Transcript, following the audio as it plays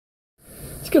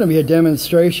going to be a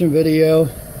demonstration video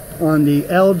on the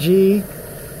LG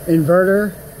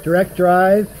Inverter Direct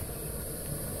Drive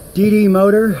DD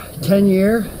motor,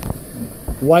 10-year,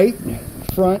 white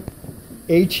front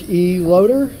HE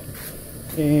loader,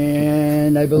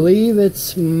 and I believe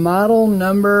it's model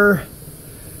number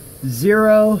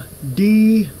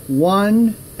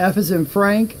 0D1F as in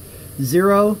Frank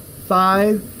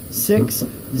 0560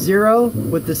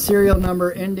 with the serial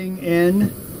number ending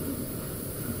in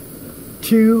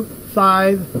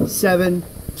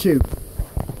 2572.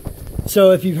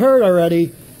 So if you've heard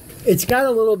already, it's got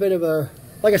a little bit of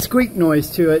like a squeak noise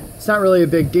to it. It's not really a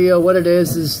big deal. What it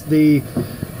is the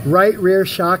right rear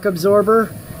shock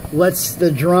absorber lets the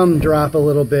drum drop a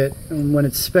little bit, and when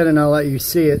it's spinning I'll let you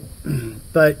see it.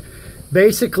 But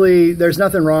basically there's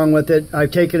nothing wrong with it.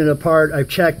 I've taken it apart, I've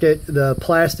checked it. The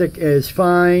plastic is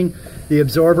fine, the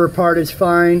absorber part is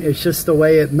fine. It's just the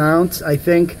way it mounts. I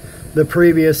think the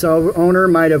previous owner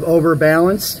might have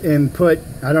overbalanced and put,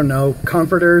 I don't know,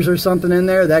 comforters or something in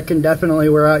there. That can definitely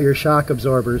wear out your shock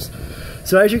absorbers.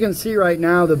 So as you can see right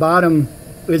now, the bottom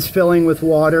is filling with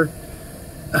water,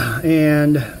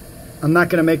 and I'm not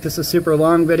going to make this a super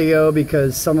long video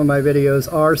because some of my videos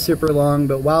are super long,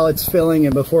 but while it's filling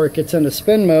and before it gets into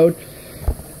spin mode,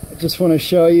 I just want to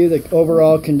show you the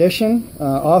overall condition.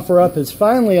 OfferUp has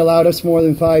finally allowed us more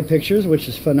than 5 pictures, which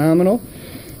is phenomenal.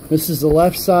 This is the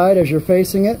left side as you're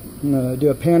facing it. I'm going to do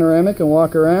a panoramic and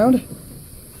walk around.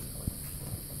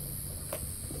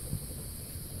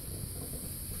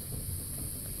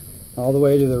 All the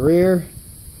way to the rear.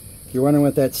 If you're wondering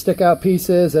what that stick out piece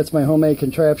is, that's my homemade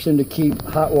contraption to keep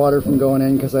hot water from going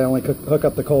in, because I only hook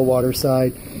up the cold water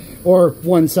side, or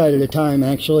one side at a time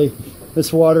actually.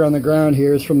 This water on the ground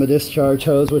here is from the discharge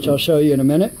hose, which I'll show you in a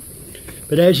minute.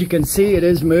 But as you can see, it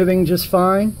is moving just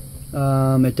fine.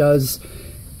 It does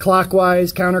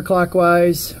clockwise,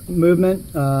 counterclockwise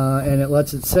movement, and it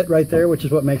lets it sit right there, which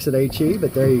is what makes it HE,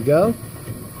 but there you go.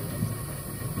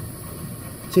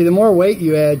 See, the more weight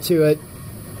you add to it,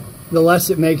 the less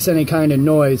it makes any kind of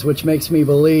noise, which makes me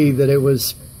believe that it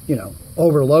was, you know,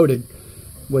 overloaded,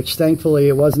 which thankfully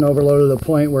it wasn't overloaded to the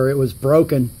point where it was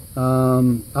broken.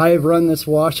 I have run this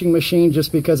washing machine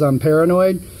just because I'm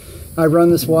paranoid. I've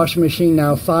run this washing machine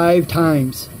now 5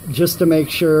 times just to make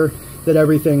sure that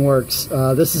everything works.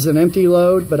 This is an empty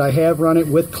load, but I have run it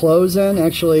with clothes in,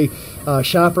 actually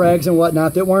shop rags and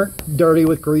whatnot that weren't dirty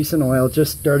with grease and oil,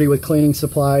 just dirty with cleaning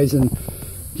supplies and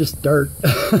just dirt.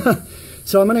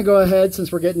 So I'm going to go ahead,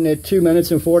 since we're getting at 2 minutes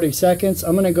and 40 seconds,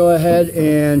 I'm going to go ahead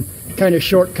and kind of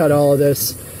shortcut all of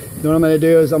this. What I'm going to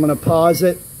do is I'm going to pause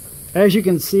it. As you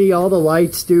can see, all the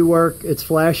lights do work. It's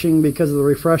flashing because of the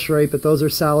refresh rate, but those are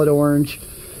solid orange.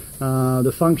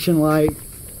 The function light,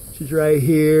 which is right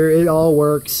here, it all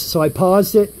works. So I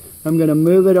paused it. I'm going to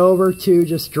move it over to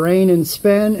just drain and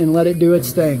spin and let it do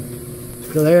its thing.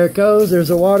 So there it goes. There's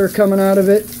the water coming out of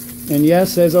it. And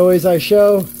yes, as always I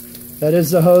show, that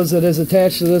is the hose that is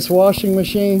attached to this washing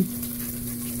machine.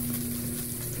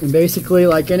 And basically,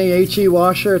 like any HE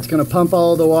washer, it's going to pump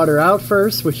all the water out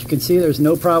first, which you can see there's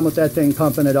no problem with that thing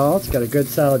pumping at all. It's got a good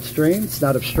solid stream. It's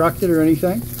not obstructed or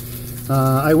anything.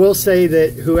 I will say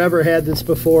that whoever had this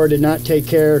before did not take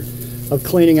care of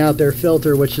cleaning out their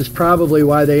filter, which is probably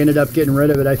why they ended up getting rid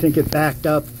of it. I think it backed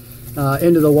up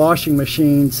into the washing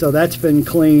machine, so that's been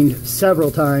cleaned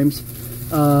several times.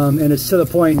 And it's to the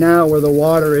point now where the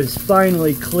water is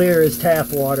finally clear as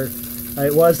tap water.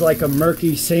 It was like a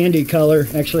murky sandy color.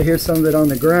 Actually, here's some of it on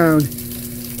the ground.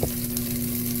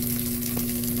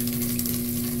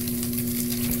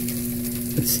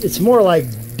 It's more like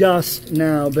dust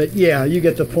now, but yeah, you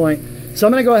get the point. So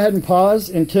I'm going to go ahead and pause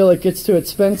until it gets to its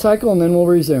spin cycle, and then we'll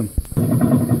resume.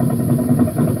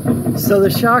 So the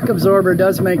shock absorber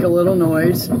does make a little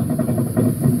noise.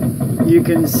 You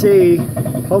can see,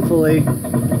 hopefully,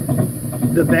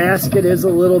 the basket is a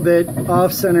little bit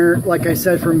off center, like I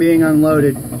said, from being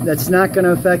unloaded. That's not going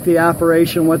to affect the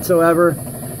operation whatsoever.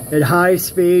 At high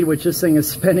speed, which this thing is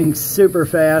spinning super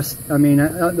fast, I mean,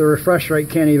 the refresh rate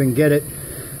can't even get it.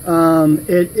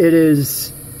 It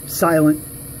is silent,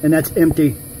 and that's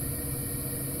empty.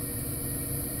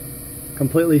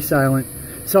 Completely silent.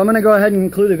 So I'm going to go ahead and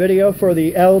include a video for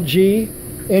the LG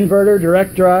Inverter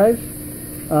Direct Drive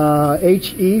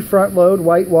HE front load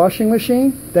white washing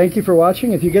machine. Thank you for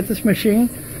watching. If you get this machine,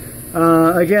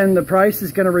 again, the price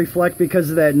is going to reflect because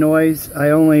of that noise. I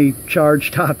only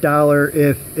charge top dollar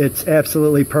if it's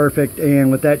absolutely perfect,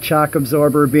 and with that shock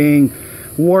absorber being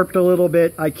warped a little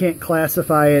bit, I can't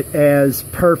classify it as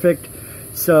perfect.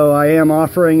 So I am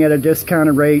offering at a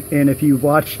discounted rate, and if you've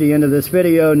watched the end of this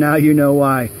video, now you know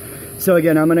why. So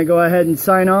again, I'm going to go ahead and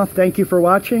sign off. Thank you for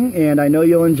watching, and I know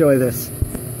you'll enjoy this.